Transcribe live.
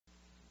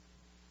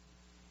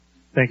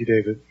Thank you,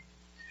 David.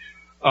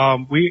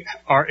 We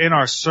are in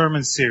our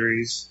sermon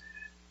series,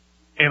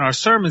 and our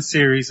sermon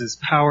series is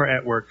Power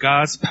at Work,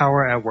 God's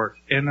power at work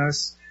in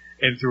us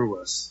and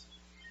through us.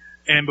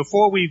 And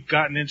before we've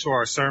gotten into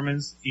our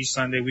sermons each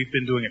Sunday, we've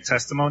been doing a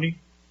testimony.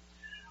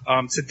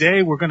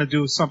 Today we're going to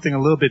do something a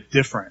little bit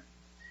different.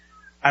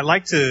 I'd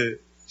like to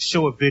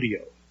show a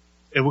video,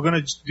 and we're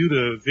going to do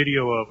the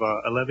video of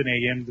 11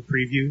 a.m., the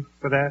preview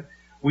for that.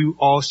 We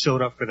all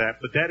showed up for that,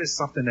 but that is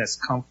something that's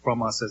come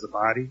from us as a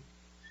body,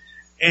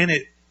 and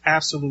it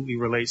absolutely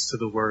relates to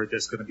the word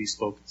that's going to be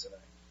spoken tonight.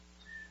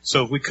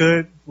 So if we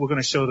could, we're going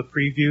to show the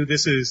preview.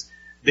 This is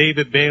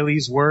David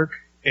Bailey's work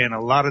and a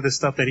lot of the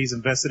stuff that he's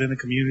invested in the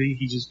community.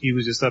 He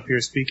was just up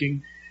here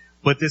speaking,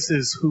 but this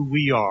is who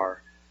we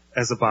are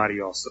as a body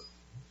also.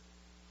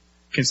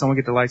 Can someone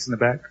get the lights in the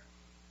back?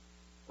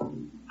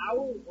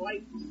 Our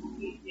life is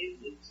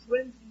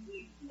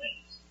intrinsically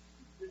linked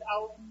with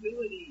our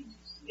ability to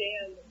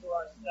stand for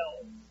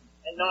ourselves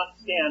and not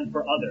stand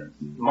for others.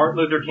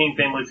 Martin Luther King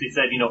famously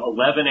said,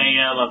 11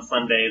 a.m. on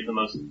Sunday is the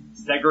most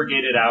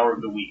segregated hour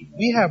of the week.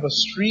 We have a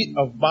street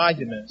of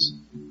monuments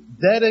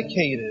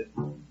dedicated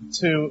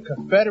to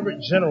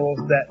Confederate generals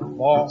that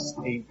lost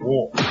a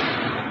war.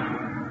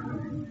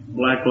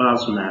 Black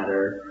Lives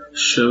Matter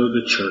show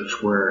the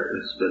church where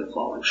it's been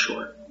falling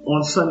short.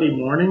 On Sunday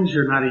mornings,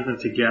 you're not even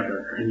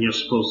together, and you're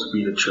supposed to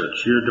be the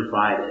church. You're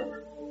divided.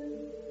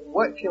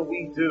 What can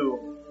we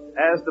do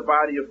as the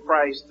body of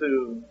Christ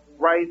to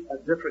write a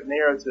different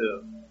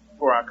narrative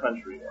for our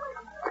country?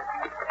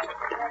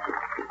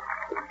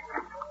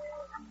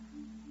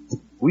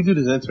 We do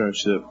this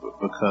internship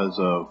because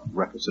of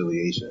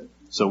reconciliation.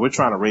 So we're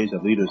trying to raise the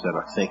leaders that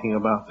are thinking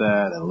about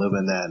that and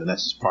living that, and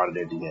that's just part of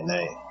their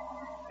DNA.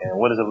 And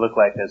what does it look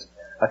like as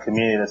a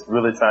community that's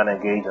really trying to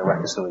engage in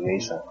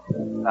reconciliation?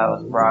 I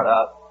was brought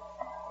up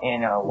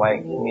in a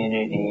white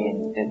community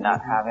and did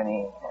not have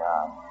any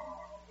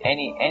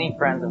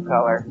friends of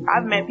color.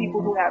 I've met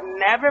people who have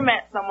never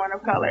met someone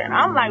of color, and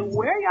I'm like,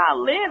 where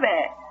y'all live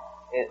at?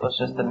 It was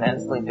just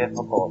immensely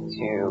difficult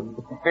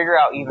to figure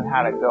out even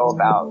how to go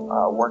about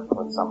working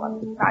with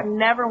someone. I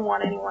never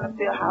want anyone to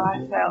feel how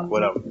I felt.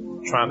 What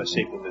I'm trying to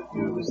shape them to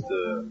do is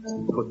to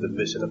put the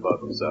vision above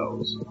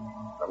themselves.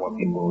 I want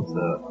people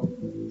to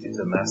get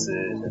the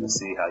message and to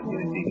see how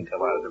unity can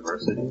come out of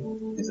diversity.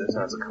 These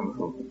interns are coming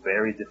from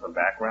very different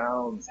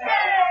backgrounds.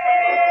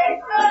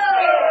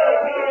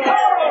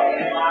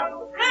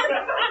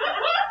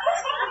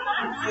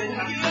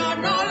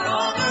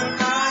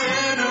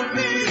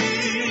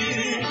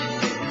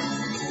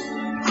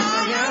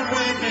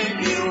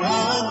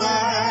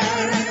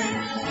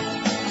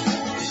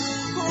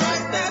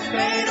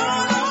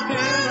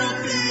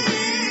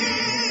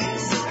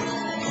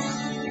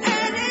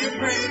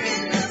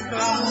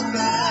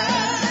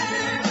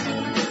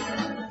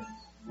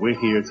 We're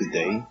here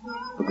today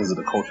because of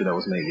the culture that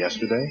was made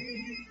yesterday.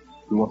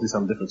 We want to do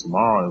something different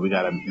tomorrow, and we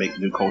got to make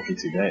new culture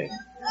today.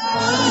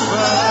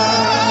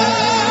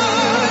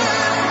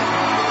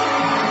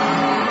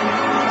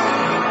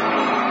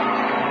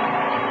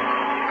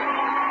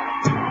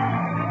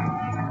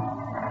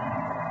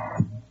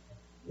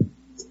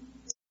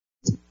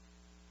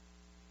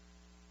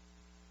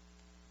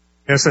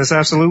 Yes, that's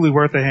absolutely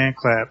worth a hand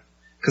clap,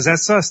 because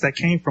that's us. That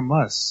came from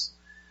us,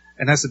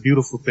 and that's a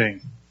beautiful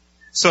thing.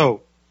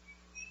 So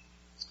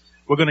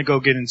we're going to go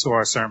get into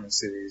our sermon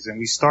series. And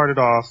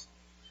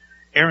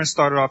Aaron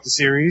started off the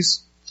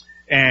series,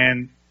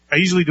 and I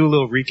usually do a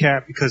little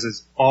recap because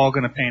it's all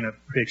going to paint a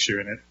picture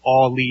and it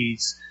all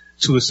leads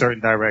to a certain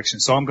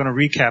direction. So I'm going to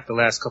recap the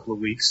last couple of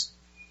weeks.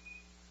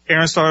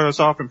 Aaron started us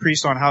off and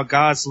preached on how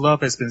God's love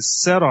has been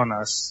set on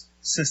us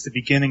since the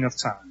beginning of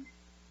time.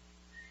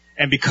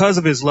 And because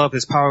of his love,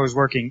 his power is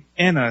working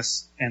in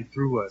us and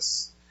through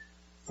us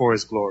for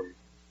his glory.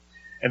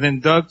 And then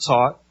Doug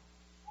taught,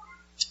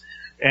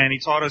 and he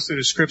taught us through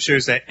the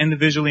scriptures that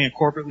individually and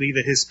corporately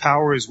that his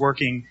power is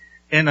working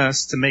in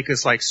us to make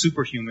us like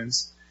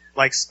superhumans,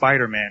 like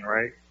Spider-Man,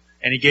 right?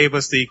 And he gave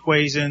us the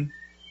equation,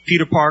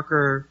 Peter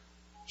Parker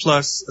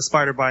plus a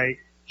spider bite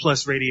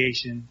plus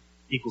radiation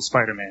equals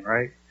Spider-Man,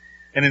 right?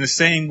 And in the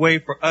same way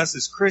for us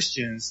as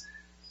Christians,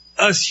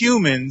 us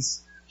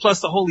humans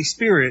plus the Holy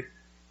Spirit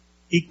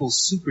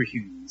equals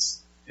superhumans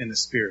in the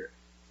spirit.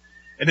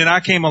 And then I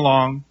came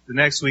along the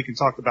next week and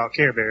talked about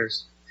Care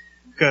Bears,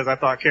 because I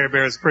thought Care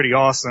Bears is pretty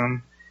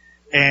awesome,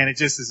 and it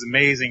just is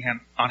amazing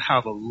on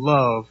how the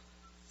love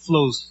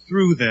flows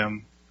through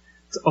them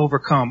to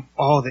overcome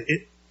all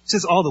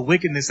the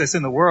wickedness that's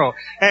in the world.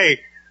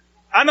 Hey,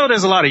 I know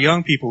there's a lot of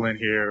young people in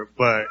here,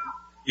 but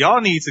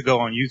y'all need to go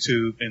on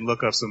YouTube and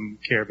look up some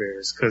Care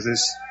Bears, because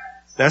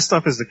that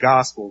stuff is the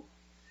gospel.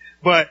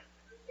 But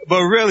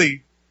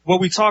really, what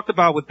we talked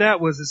about with that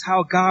is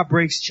how God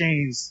breaks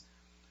chains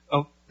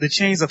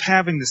of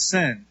having the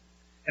sin.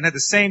 And at the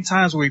same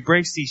time where he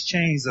breaks these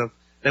chains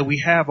that we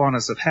have on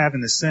us of having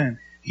the sin,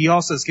 he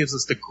also gives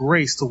us the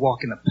grace to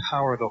walk in the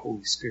power of the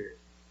Holy Spirit.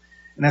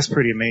 And that's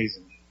pretty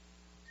amazing.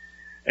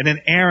 And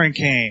then Aaron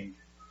came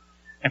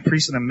and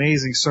preached an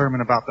amazing sermon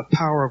about the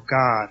power of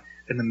God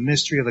and the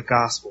mystery of the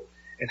gospel.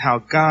 and how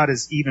God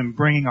is even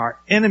bringing our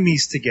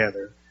enemies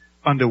together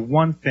under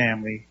one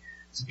family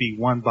to be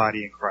one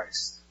body in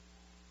Christ.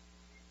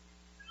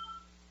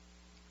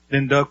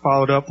 Then Doug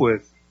followed up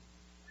with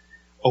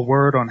a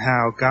word on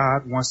how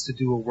God wants to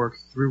do a work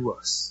through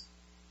us.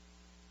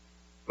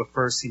 But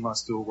first he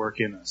must do a work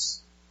in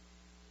us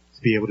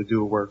to be able to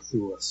do a work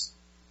through us.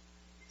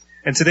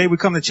 And today we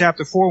come to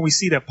chapter 4 and we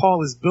see that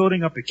Paul is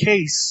building up a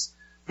case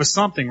for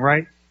something,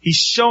 right? He's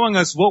showing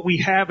us what we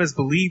have as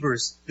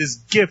believers, this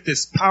gift,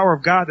 this power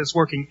of God that's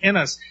working in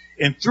us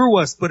and through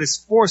us, but it's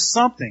for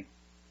something.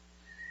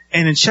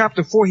 And in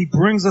chapter 4, he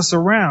brings us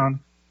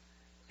around.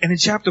 And in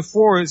chapter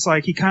 4, it's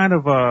like he kind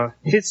of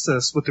hits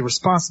us with the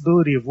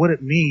responsibility of what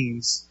it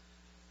means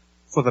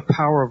for the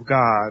power of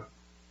God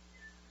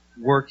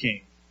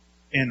working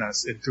in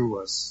us and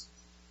through us.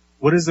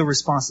 What is the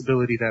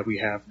responsibility that we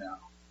have now,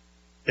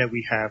 that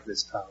we have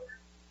this power?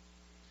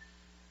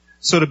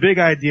 So the big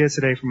idea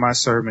today for my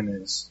sermon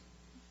is,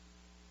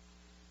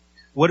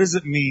 what does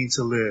it mean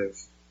to live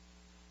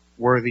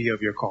worthy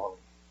of your calling?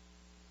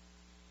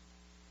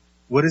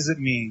 What does it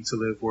mean to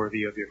live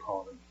worthy of your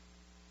calling?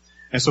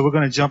 And so we're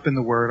going to jump in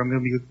the word. I'm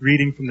going to be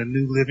reading from the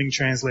New Living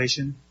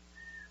Translation.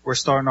 We're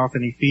starting off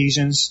in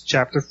Ephesians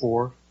chapter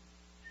 4,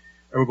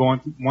 and we're going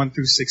 1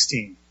 through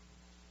 16.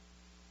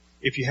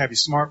 If you have your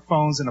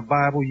smartphones and a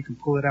Bible, you can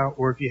pull it out,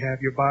 or if you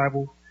have your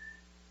Bible,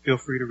 feel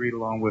free to read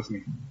along with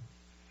me.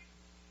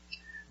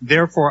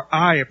 Therefore,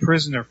 I, a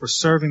prisoner for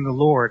serving the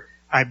Lord,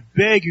 I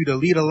beg you to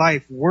lead a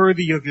life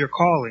worthy of your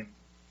calling.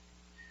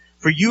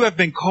 For you have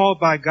been called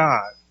by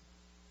God.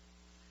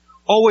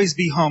 Always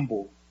be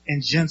humble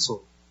and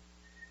gentle.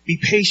 Be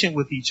patient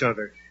with each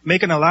other,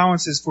 making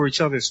allowances for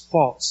each other's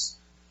faults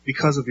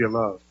because of your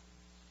love.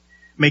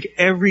 Make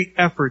every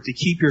effort to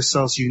keep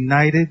yourselves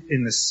united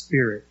in the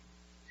Spirit,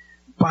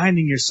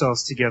 binding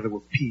yourselves together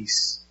with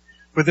peace.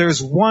 For there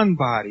is one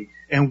body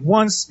and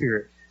one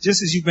Spirit,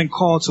 just as you've been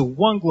called to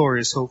one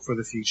glorious hope for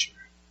the future.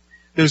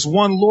 There's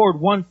one Lord,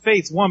 one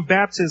faith, one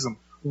baptism,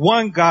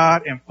 one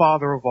God and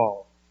Father of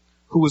all,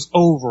 who is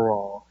over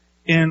all,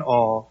 in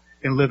all,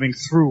 and living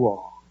through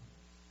all.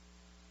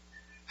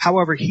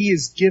 However, he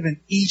has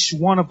given each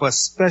one of us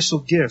special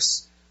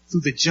gifts through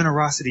the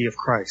generosity of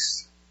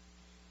Christ.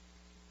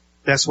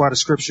 That's why the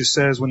scripture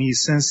says when he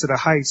ascends to the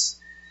heights,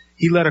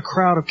 he led a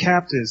crowd of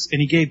captives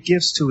and he gave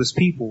gifts to his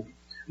people.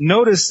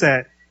 Notice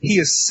that he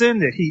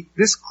ascended.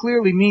 This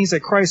clearly means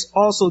that Christ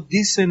also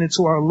descended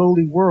to our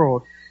lowly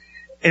world.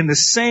 And the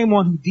same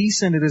one who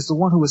descended is the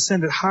one who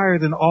ascended higher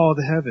than all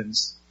the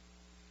heavens,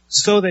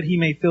 so that he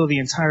may fill the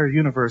entire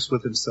universe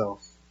with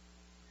himself.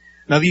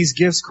 Now these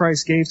gifts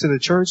Christ gave to the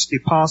church, the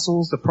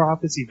apostles, the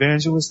prophets,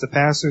 evangelists, the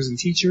pastors, and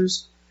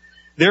teachers,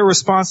 their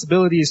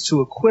responsibility is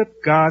to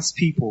equip God's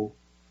people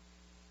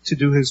to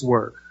do his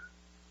work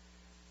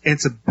and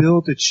to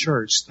build the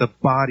church, the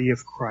body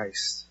of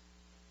Christ.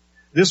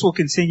 This will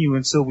continue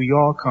until we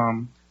all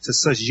come to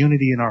such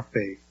unity in our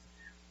faith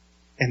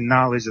and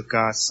knowledge of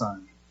God's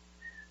Son,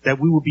 that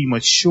we will be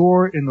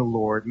mature in the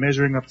Lord,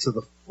 measuring up to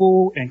the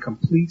full and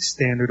complete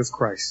standard of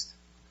Christ.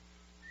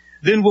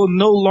 Then we'll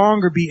no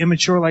longer be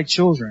immature like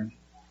children.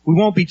 We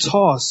won't be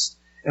tossed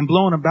and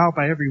blown about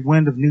by every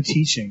wind of new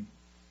teaching.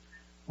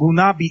 We'll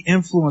not be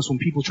influenced when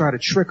people try to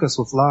trick us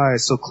with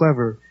lies so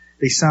clever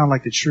they sound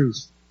like the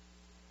truth.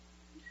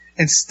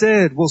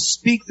 Instead, we'll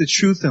speak the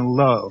truth in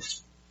love,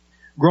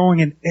 growing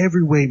in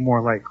every way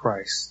more like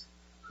Christ,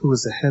 who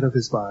is the head of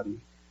his body,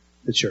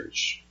 the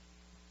church.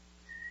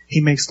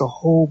 He makes the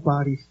whole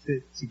body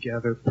fit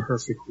together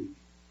perfectly,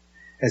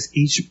 as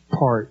each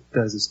part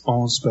does its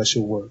own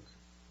special work.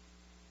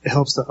 It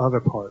helps the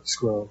other parts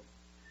grow,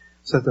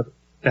 so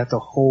that the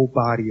whole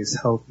body is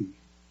healthy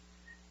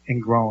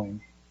and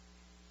growing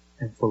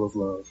and full of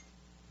love.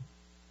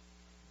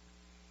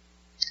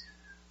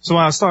 So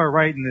when I started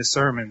writing this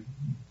sermon,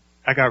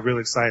 I got real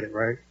excited,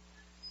 right?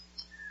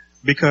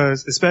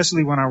 Because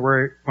especially when I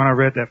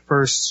read that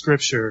first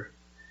scripture,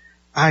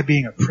 I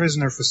being a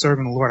prisoner for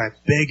serving the Lord, I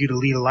beg you to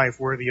lead a life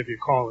worthy of your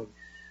calling.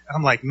 And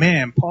I'm like,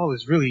 man, Paul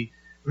is really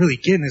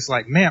getting this.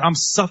 Like, man, I'm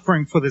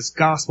suffering for this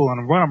gospel,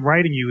 and what I'm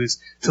writing you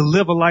is to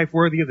live a life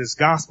worthy of this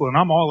gospel. And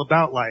I'm all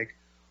about like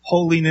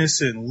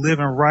holiness and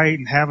living right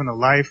and having a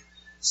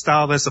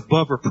lifestyle that's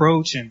above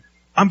reproach. And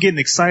I'm getting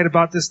excited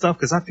about this stuff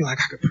because I feel like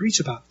I could preach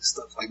about this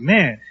stuff. Like,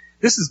 man,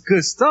 this is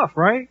good stuff,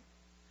 right?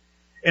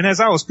 And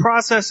as I was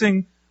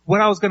processing what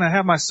I was going to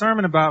have my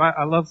sermon about,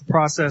 I love the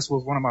process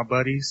with one of my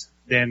buddies,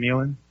 Dan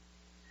Nealon.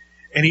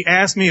 And he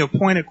asked me a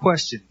pointed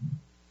question,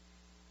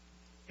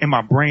 and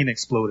my brain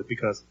exploded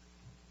because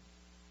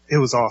it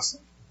was awesome.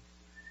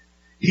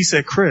 He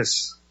said,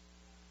 Chris,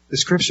 the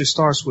scripture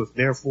starts with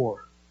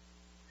therefore.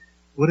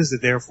 What is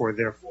it therefore?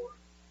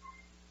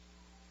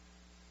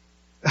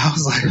 I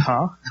was like,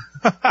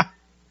 huh?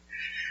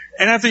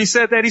 And after he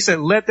said that, he said,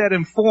 let that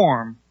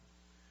inform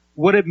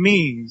what it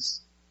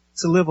means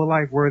to live a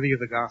life worthy of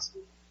the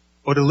gospel,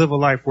 or to live a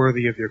life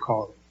worthy of your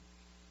calling.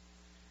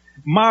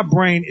 My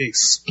brain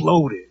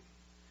exploded.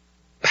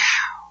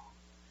 Pow.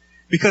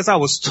 Because I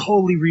was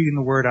totally reading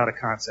the word out of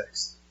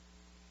context.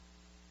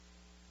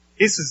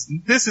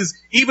 This is,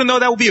 even though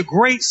that would be a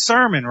great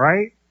sermon,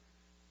 right?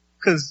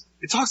 Because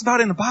it talks about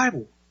it in the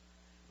Bible.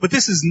 But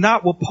this is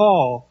not what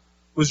Paul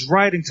was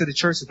writing to the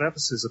church of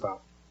Ephesus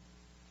about.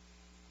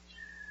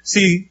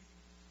 See,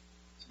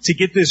 to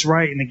get this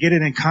right and to get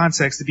it in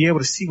context, to be able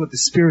to see what the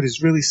Spirit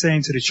is really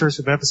saying to the church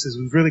of Ephesus,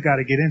 we've really got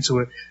to get into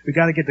it. We've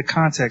got to get the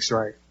context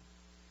right.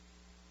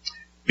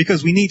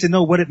 Because we need to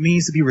know what it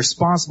means to be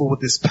responsible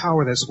with this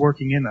power that's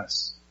working in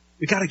us.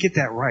 We got to get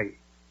that right.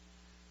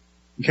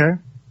 Okay?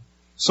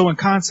 So in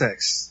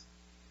context,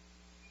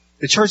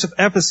 the church of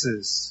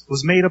Ephesus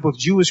was made up of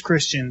Jewish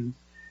Christians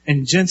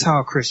and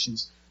Gentile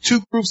Christians,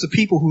 two groups of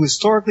people who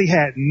historically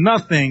had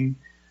nothing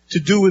to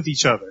do with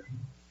each other.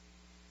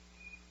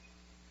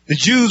 The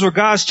Jews were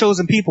God's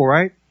chosen people,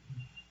 right?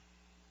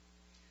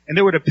 And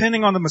they were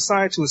depending on the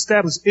Messiah to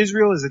establish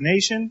Israel as a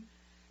nation.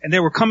 And they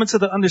were coming to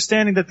the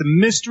understanding that the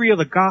mystery of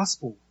the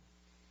gospel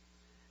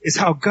is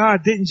how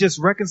God didn't just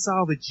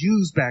reconcile the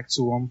Jews back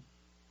to him,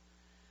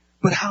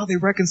 but how they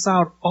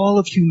reconciled all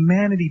of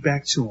humanity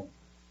back to him.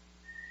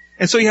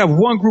 And so you have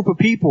one group of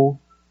people,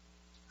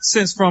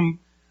 since from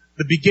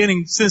the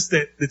beginning, since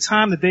the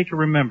time that they can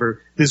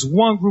remember, this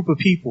one group of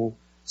people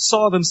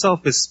saw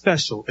themselves as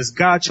special, as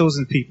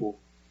God-chosen people.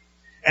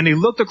 And they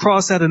looked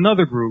across at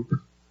another group,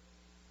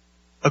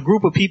 a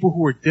group of people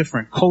who were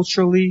different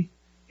culturally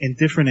and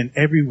different in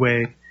every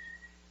way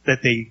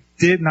that they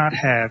did not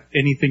have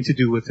anything to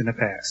do with in the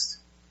past.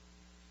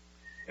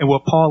 And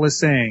what Paul is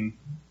saying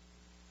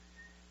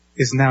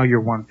is now you're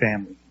one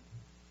family.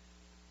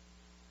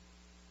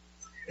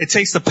 It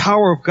takes the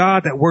power of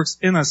God that works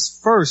in us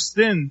first,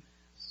 then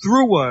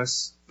through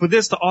us, for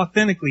this to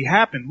authentically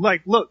happen.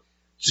 Like, look,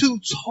 two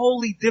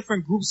totally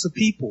different groups of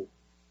people.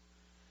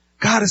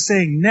 God is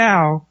saying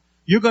now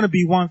you're going to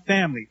be one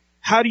family.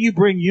 How do you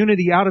bring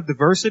unity out of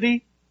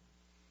diversity?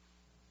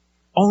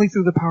 Only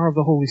through the power of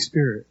the Holy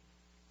Spirit.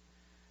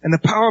 And the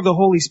power of the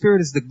Holy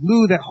Spirit is the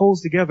glue that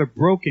holds together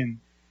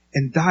broken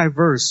and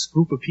diverse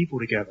group of people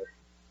together.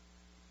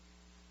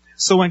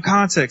 So in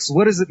context,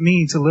 what does it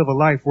mean to live a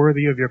life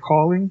worthy of your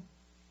calling?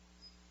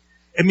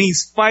 It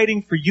means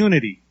fighting for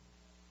unity.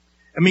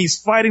 It means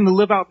fighting to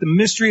live out the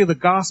mystery of the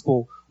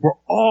gospel where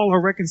all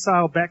are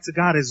reconciled back to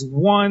God as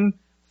one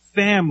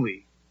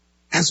family.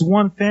 As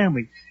one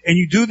family. And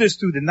you do this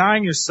through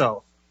denying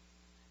yourself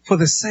for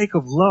the sake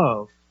of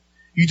love.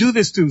 You do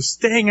this through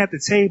staying at the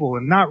table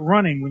and not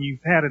running when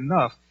you've had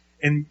enough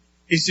and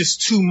it's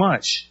just too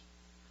much.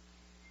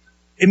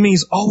 It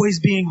means always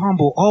being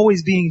humble,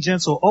 always being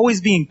gentle,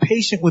 always being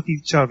patient with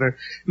each other,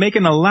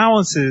 making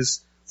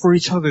allowances for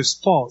each other's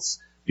faults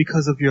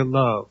because of your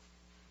love.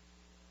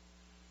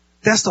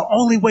 That's the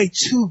only way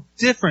two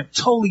different,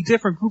 totally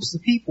different groups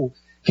of people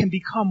can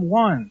become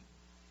one.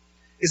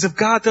 Is if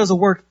God does a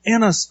work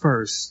in us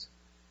first,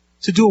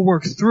 to do a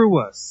work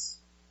through us.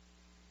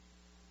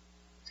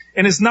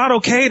 And it's not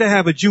okay to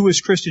have a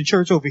Jewish Christian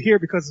church over here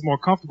because it's more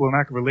comfortable and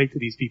I can relate to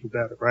these people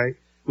better, right?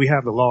 We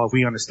have the law.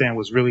 We understand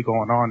what's really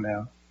going on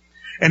now.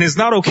 And it's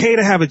not okay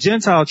to have a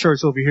Gentile church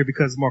over here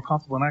because it's more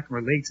comfortable and I can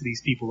relate to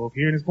these people over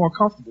here and it's more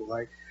comfortable.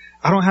 Like,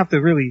 I don't have to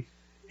really,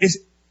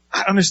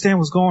 I understand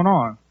what's going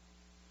on.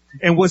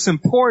 And what's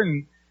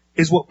important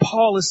is what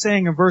Paul is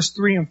saying in verse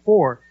 3 and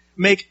 4.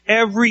 Make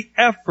every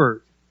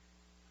effort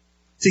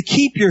to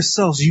keep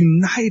yourselves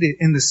united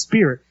in the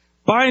Spirit,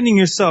 binding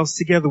yourselves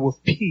together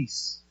with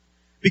peace.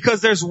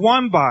 Because there's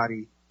one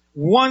body,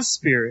 one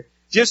Spirit,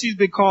 just as you've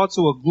been called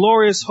to a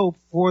glorious hope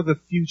for the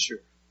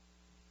future.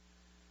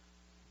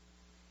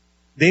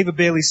 David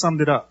Bailey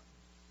summed it up,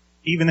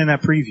 even in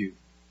that preview.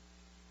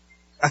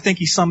 I think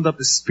he summed up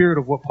the spirit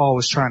of what Paul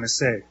was trying to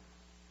say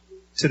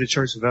to the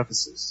church of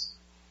Ephesus.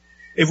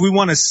 If we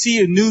want to see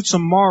a new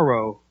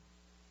tomorrow,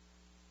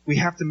 we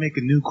have to make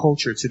a new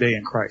culture today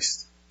in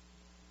Christ.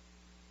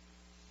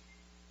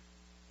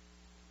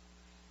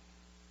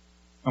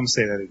 I'm going to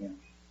say that again.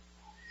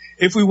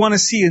 If we want to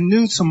see a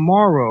new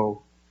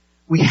tomorrow,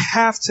 we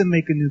have to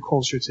make a new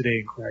culture today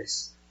in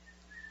Christ.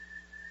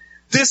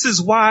 This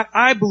is why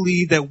I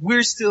believe that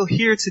we're still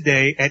here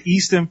today at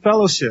Easton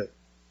Fellowship.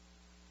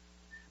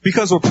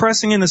 Because we're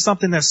pressing into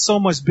something that's so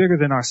much bigger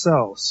than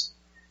ourselves.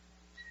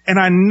 And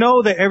I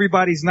know that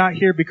everybody's not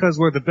here because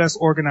we're the best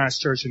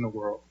organized church in the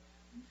world.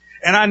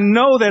 And I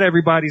know that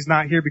everybody's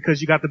not here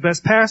because you got the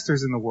best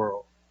pastors in the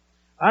world.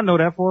 I know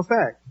that for a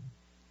fact.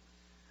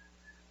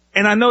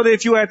 And I know that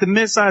if you were at the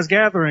mid-sized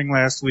gathering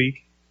last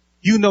week,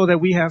 you know that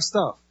we have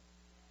stuff.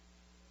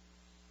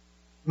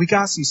 We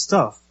got some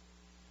stuff.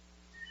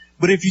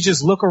 But if you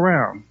just look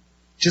around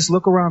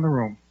the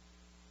room,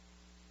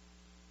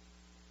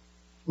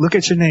 look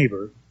at your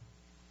neighbor,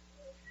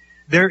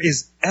 there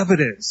is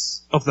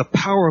evidence of the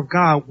power of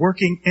God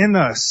working in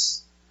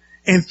us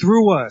and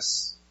through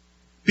us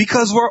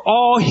because we're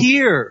all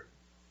here.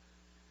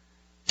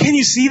 Can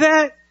you see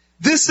that?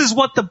 This is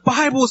what the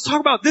Bible is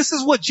talking about. This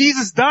is what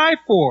Jesus died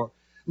for.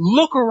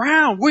 Look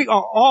around. We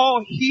are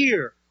all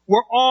here.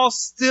 We're all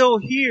still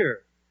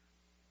here.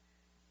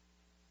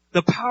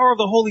 The power of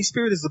the Holy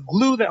Spirit is the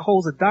glue that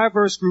holds a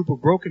diverse group of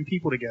broken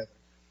people together.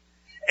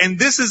 And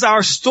this is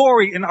our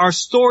story, and our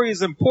story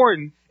is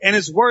important, and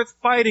it's worth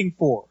fighting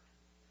for.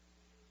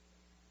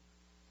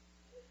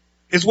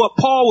 It's what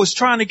Paul was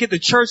trying to get the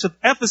church of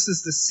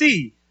Ephesus to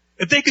see.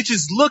 If they could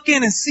just look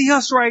in and see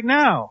us right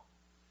now.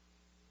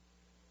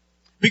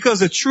 Because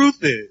the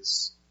truth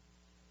is,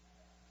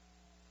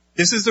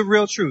 this is the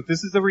real truth.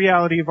 This is the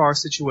reality of our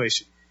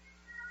situation.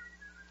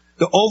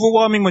 The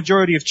overwhelming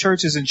majority of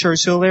churches in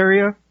Church Hill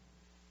area,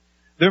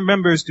 their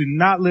members do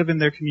not live in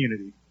their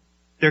community.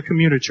 They're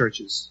commuter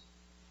churches.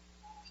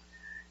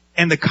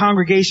 And the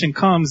congregation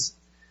comes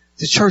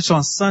to church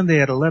on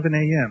Sunday at 11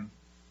 a.m.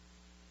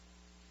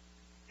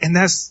 And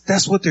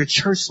that's what their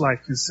church life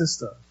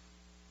consists of.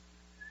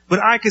 But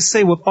I could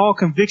say with all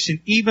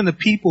conviction, even the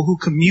people who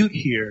commute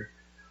here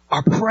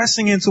are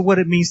pressing into what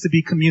it means to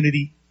be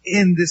community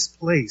in this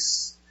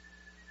place.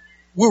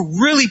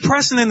 We're really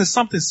pressing into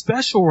something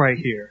special right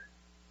here.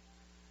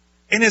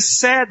 And it's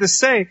sad to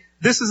say,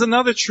 this is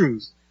another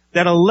truth,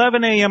 that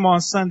 11 a.m.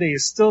 on Sunday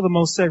is still the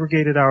most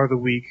segregated hour of the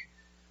week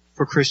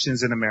for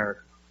Christians in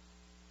America.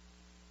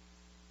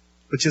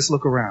 But just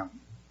look around.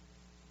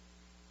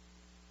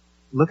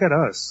 Look at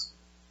us.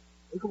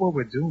 Look at what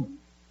we're doing.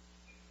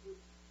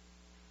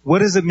 What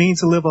does it mean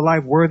to live a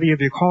life worthy of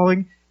your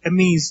calling? It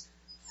means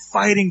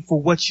fighting for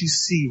what you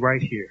see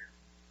right here.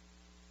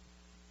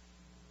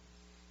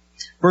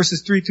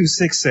 Verses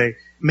 3-6 say,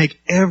 make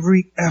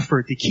every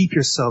effort to keep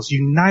yourselves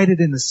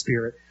united in the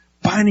Spirit,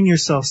 binding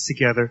yourselves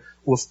together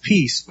with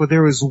peace. For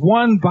there is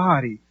one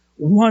body,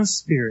 one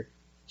Spirit,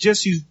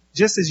 just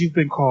as you've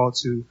been called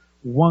to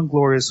one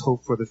glorious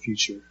hope for the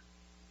future.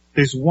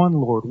 There's one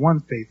Lord,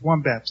 one faith,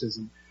 one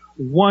baptism,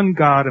 one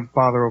God and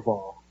Father of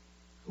all,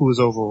 who is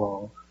over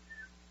all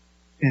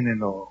and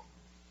in all.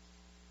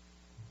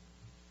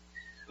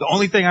 The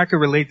only thing I could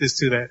relate this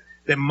to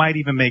that might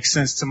even make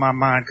sense to my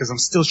mind, because I'm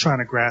still trying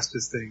to grasp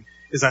this thing,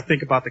 is I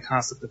think about the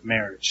concept of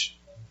marriage.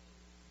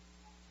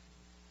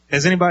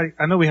 Has anybody,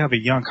 I know we have a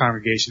young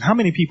congregation. How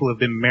many people have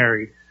been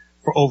married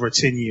for over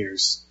 10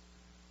 years?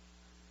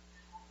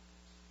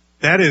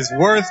 That is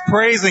worth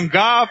praising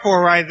God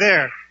for right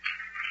there.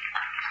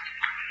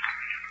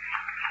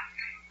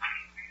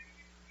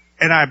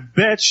 And I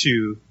bet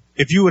you,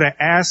 if you would have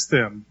asked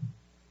them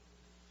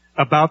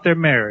about their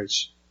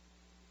marriage,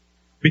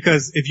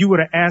 because if you would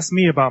have asked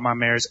me about my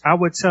marriage, I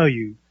would tell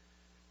you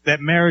that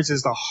marriage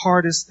is the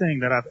hardest thing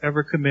that I've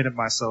ever committed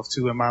myself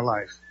to in my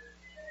life.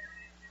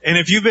 And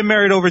if you've been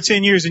married over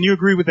 10 years and you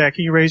agree with that,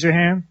 can you raise your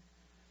hand?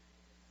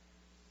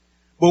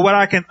 But what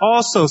I can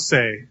also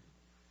say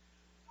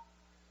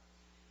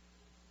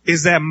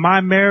is that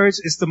my marriage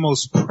is the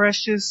most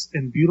precious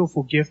and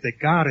beautiful gift that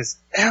God has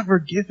ever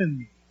given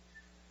me.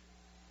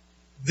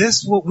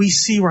 This, what we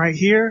see right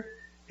here,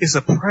 is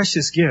a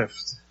precious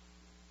gift.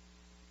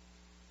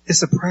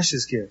 It's a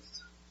precious gift.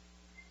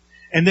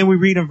 And then we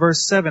read in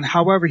verse 7,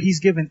 however, he's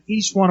given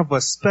each one of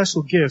us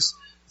special gifts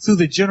through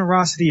the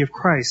generosity of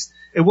Christ.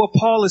 And what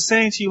Paul is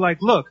saying to you,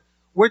 like, look,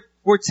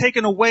 we're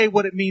taking away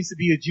what it means to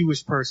be a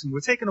Jewish person.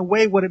 We're taking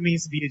away what it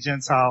means to be a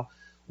Gentile.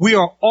 We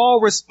are all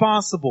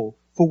responsible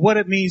for what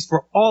it means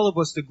for all of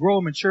us to grow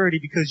in maturity,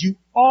 because you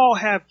all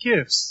have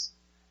gifts.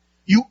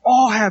 You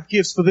all have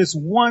gifts for this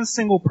one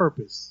single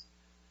purpose,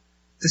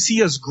 to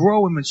see us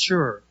grow and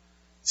mature,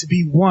 to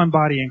be one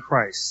body in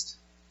Christ.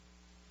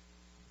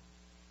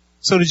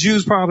 So the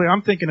Jews probably,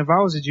 I'm thinking if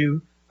I was a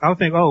Jew, I would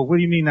think, oh, what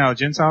do you mean now? A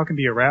Gentile can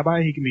be a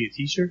rabbi? He can be a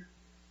teacher?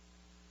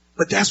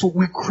 But that's what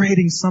we're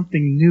creating,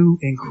 something new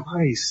in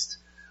Christ,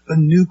 a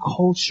new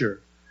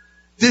culture.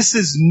 This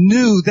is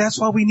new. That's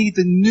why we need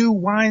the new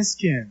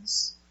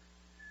wineskins,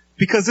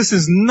 because this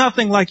is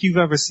nothing like you've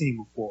ever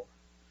seen before.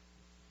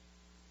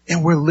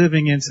 And we're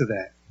living into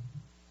that.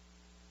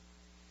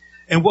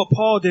 And what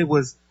Paul did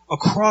was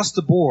across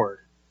the board,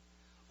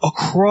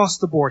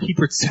 he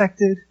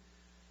protected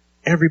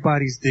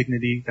everybody's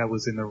dignity that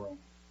was in the room.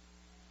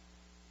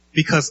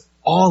 Because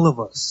all of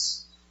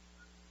us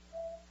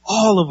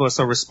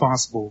are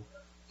responsible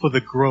for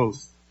the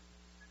growth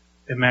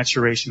and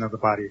maturation of the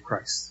body of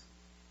Christ.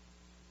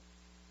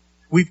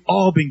 We've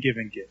all been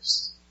given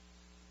gifts.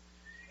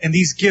 And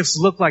these gifts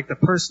look like the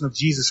person of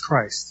Jesus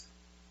Christ,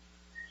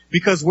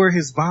 because we're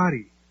his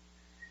body.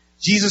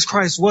 Jesus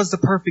Christ was the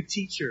perfect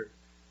teacher.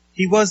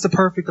 He was the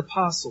perfect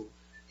apostle.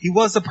 He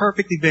was the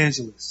perfect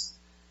evangelist.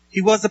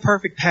 He was the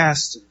perfect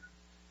pastor.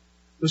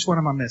 Which one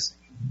am I missing?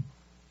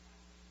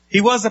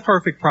 He was the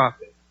perfect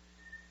prophet.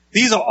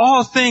 These are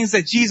all things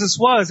that Jesus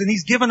was, and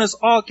he's given us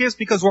all gifts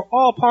because we're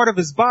all part of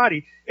his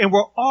body, and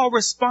we're all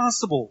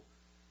responsible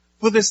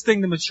for this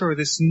thing to mature,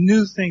 this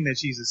new thing that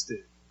Jesus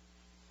did.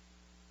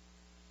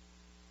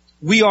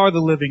 We are the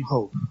living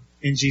hope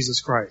in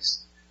Jesus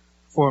Christ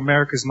for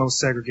America's most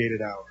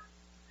segregated hour,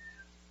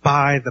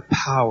 by the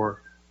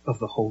power of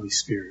the Holy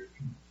Spirit.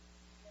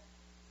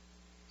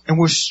 And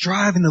we're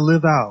striving to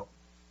live out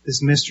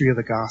this mystery of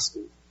the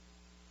gospel.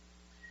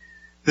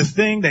 The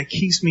thing that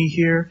keeps me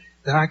here,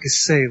 that I could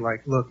say,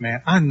 like, look,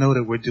 man, I know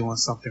that we're doing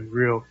something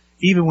real,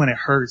 even when it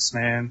hurts,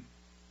 man.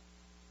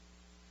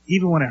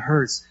 Even when it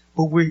hurts.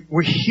 But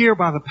we're here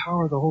by the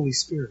power of the Holy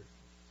Spirit.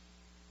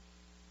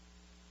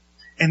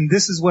 And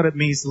this is what it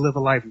means to live a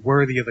life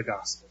worthy of the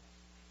gospel.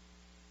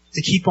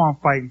 To keep on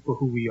fighting for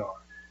who we are.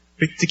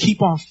 To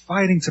keep on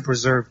fighting to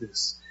preserve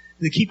this.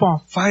 To keep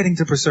on fighting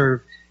to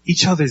preserve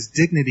each other's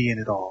dignity in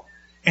it all.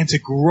 And to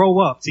grow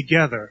up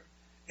together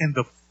in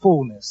the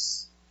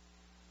fullness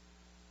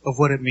of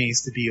what it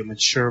means to be a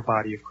mature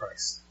body of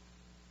Christ.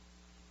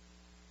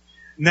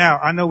 Now,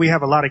 I know we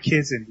have a lot of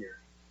kids in here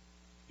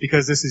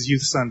because this is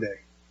Youth Sunday.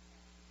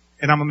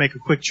 And I'm going to make a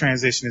quick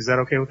transition. Is that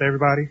okay with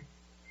everybody?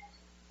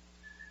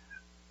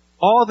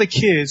 All the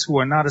kids who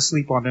are not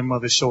asleep on their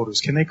mother's shoulders,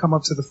 can they come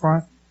up to the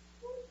front?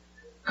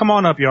 Come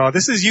on up, y'all.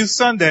 This is Youth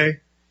Sunday.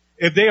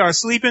 If they are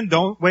sleeping,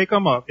 don't wake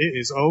them up. It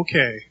is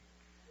okay.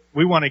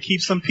 We want to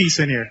keep some peace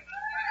in here.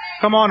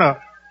 Come on up.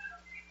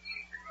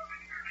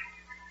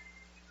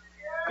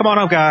 Come on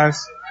up,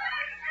 guys.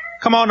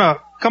 Come on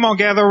up. Come on,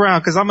 gather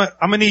around, because I'm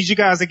gonna need you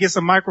guys to get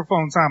some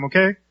microphone time,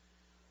 okay?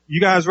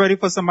 You guys ready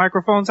for some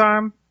microphone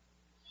time?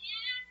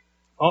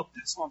 Oh,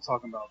 that's what I'm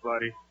talking about,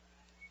 buddy.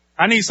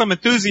 I need some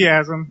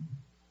enthusiasm.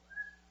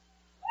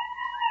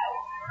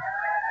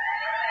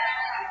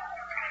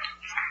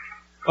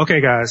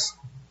 Okay, guys.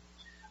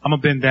 I'm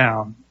gonna bend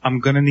down. I'm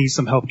gonna need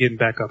some help getting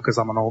back up because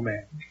I'm an old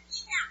man.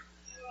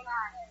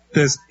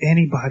 Does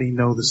anybody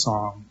know the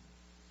song,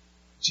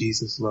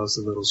 Jesus Loves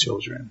the Little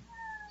Children?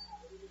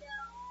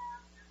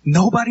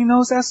 Nobody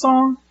knows that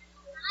song?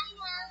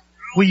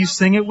 Will you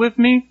sing it with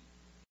me?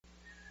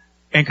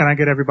 And can I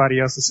get everybody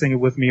else to sing it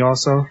with me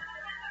also?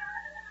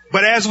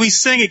 But as we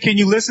sing it, can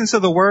you listen to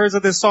the words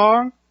of this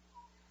song?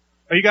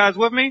 Are you guys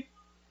with me?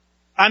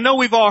 I know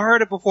we've all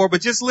heard it before,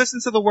 but just listen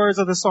to the words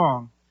of the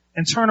song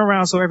and turn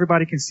around so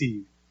everybody can see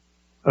you.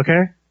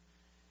 Okay?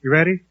 You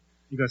ready?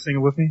 You gonna sing it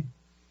with me?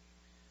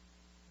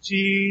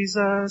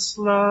 Jesus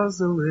loves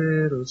the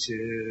little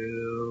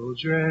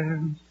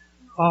children,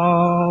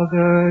 all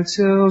the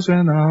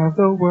children of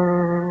the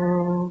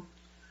world.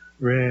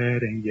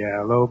 Red and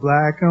yellow,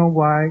 black and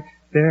white,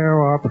 they're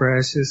all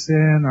precious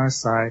in our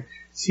sight.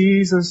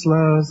 Jesus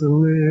loves the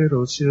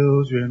little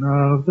children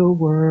of the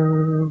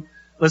world.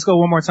 Let's go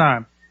one more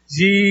time.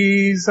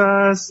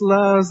 Jesus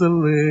loves the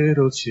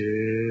little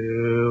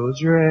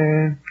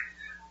children,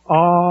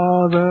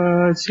 all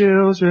the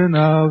children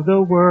of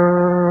the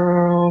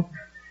world.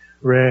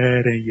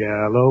 Red and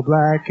yellow,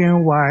 black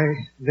and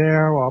white,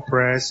 they're all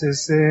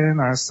precious in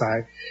our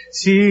sight.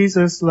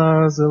 Jesus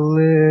loves the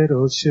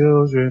little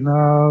children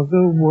of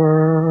the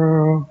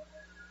world.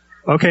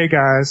 Okay,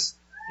 guys.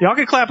 Y'all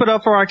can clap it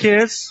up for our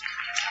kids.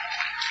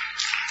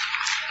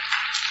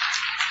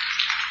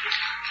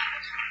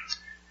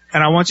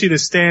 And I want you to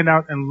stand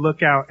out and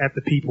look out at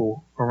the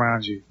people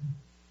around you.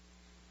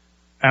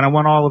 And I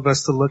want all of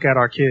us to look at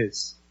our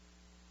kids.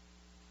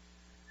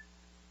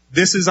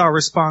 This is our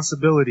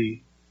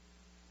responsibility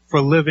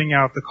for living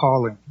out the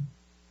calling,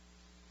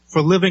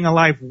 for living a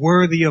life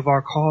worthy of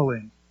our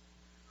calling,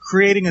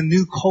 creating a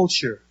new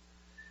culture,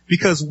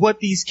 because what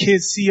these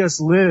kids see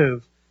us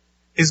live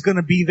is going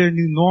to be their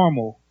new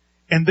normal,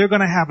 and they're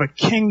going to have a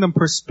kingdom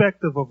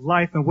perspective of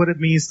life and what it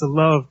means to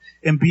love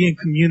and be in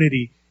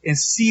community and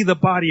see the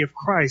body of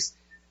Christ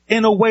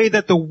in a way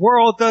that the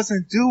world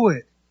doesn't do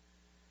it.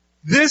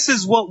 This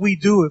is what we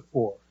do it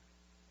for.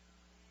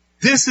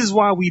 This is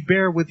why we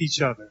bear with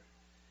each other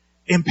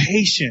in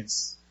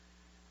patience,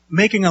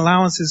 making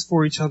allowances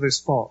for each other's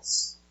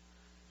faults,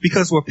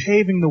 because we're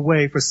paving the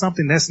way for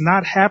something that's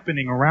not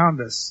happening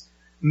around us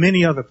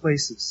many other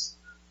places.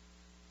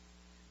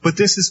 But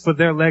this is for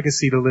their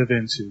legacy to live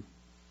into,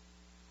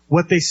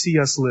 what they see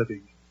us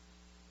living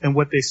and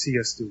what they see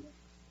us doing.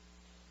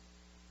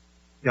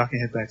 Y'all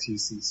can head back to your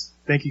seats.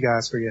 Thank you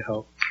guys for your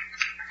help.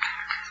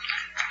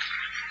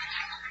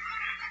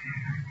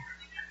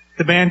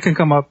 The band can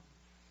come up.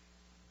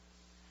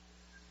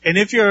 And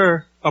if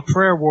you're a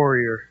prayer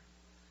warrior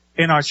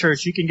in our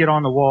church, you can get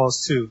on the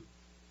walls too.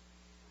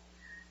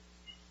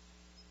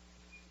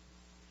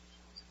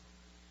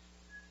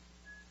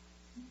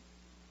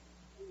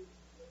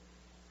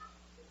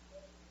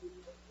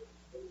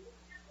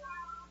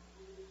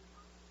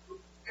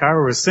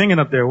 Kyra was singing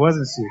up there,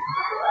 wasn't she?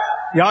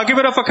 Y'all give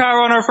it up for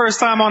Kyra on her first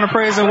time on the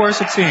praise and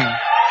worship team.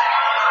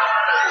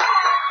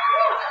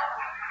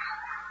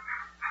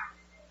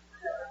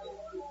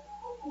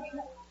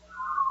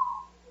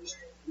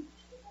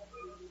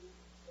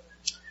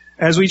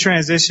 As we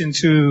transition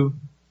to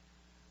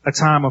a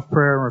time of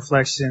prayer and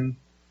reflection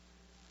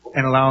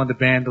and allowing the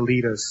band to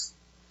lead us,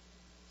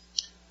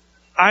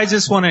 I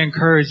just want to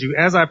encourage you,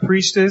 as I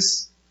preach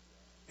this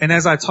and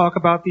as I talk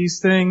about these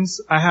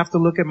things, I have to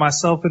look at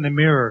myself in the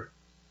mirror,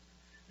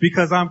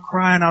 because I'm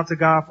crying out to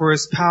God for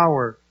His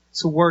power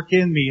to work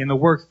in me and to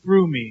work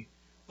through me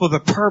for the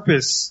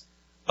purpose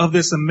of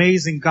this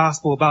amazing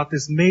gospel, about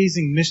this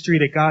amazing mystery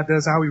that God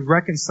does, how He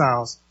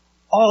reconciles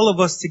all of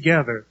us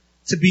together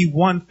to be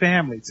one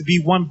family, to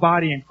be one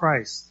body in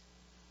Christ.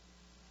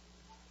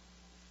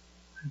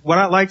 What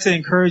I'd like to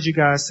encourage you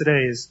guys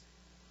today is,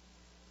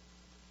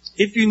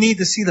 if you need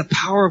to see the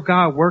power of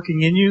God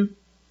working in you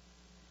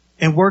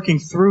and working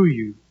through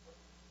you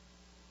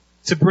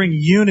to bring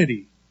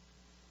unity,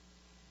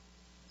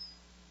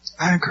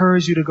 I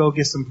encourage you to go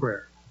get some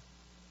prayer.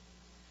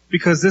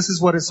 Because this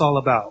is what it's all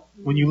about.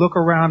 When you look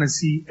around and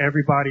see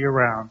everybody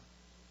around,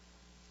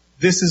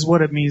 this is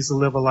what it means to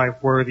live a life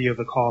worthy of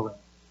the calling.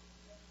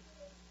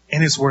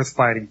 And it's worth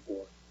fighting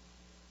for.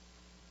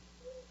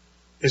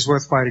 It's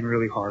worth fighting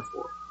really hard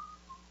for.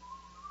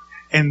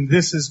 And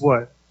this is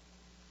what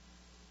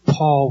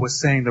Paul was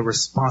saying the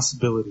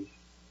responsibility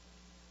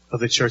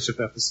of the church of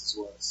Ephesus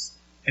was,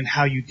 and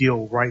how you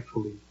deal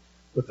rightfully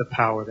with the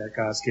power that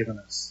God's given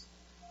us.